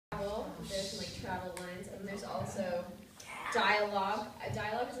lines, and there's also dialogue.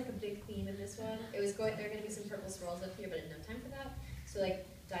 Dialogue is like a big theme in this one. There are going to be some purple swirls up here, but I didn't have time for that. So like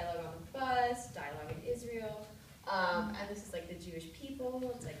dialogue on the bus, dialogue in Israel, and this is like the Jewish people.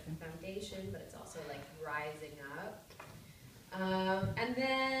 It's like the foundation, but it's also like rising up. And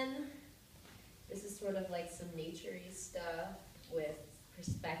then this is sort of like some nature-y stuff with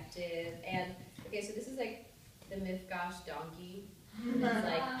perspective. And okay, so this is like the Mifgash donkey. It's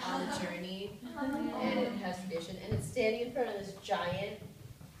like on a journey, and it has tradition, and it's standing in front of this giant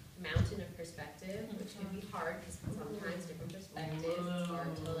mountain of perspective, which can be hard because sometimes different perspectives, it's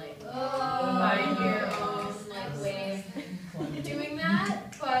hard to like find your own like way of doing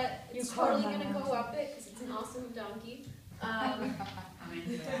that, but it's totally gonna go up it because it's an awesome donkey.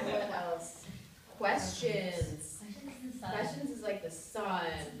 What else? Questions. Questions is like the sun.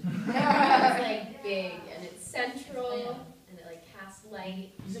 It's like big and it's central and it like casts light.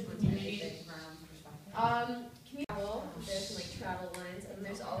 Travel. There's some like travel lines, and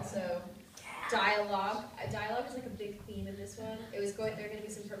there's also dialogue. Dialogue is like a big theme in this one. There are going to be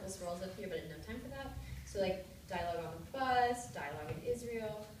some purple swirls up here, but I didn't have time for that. So like dialogue on the bus, dialogue in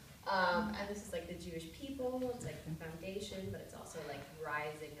Israel, and this is like the Jewish people. It's like the foundation, but it's also like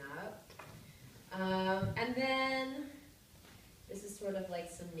rising up. And then this is sort of like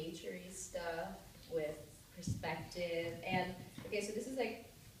some nature-y stuff with perspective. And okay, so this is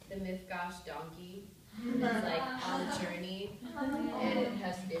like the Mifgash donkey. It's like on a journey, and it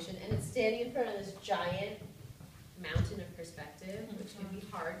has tradition, and it's standing in front of this giant mountain of perspective, which can be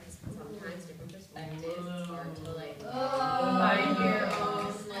hard because sometimes different perspectives, it's hard to like find your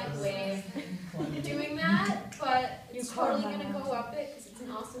own like way of doing that, but it's totally gonna go up it because it's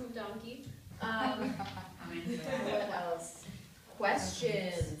an awesome donkey. What else?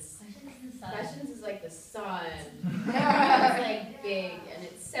 Questions. Questions is like the sun. It's like big and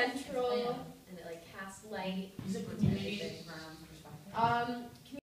it's central and it like casts light.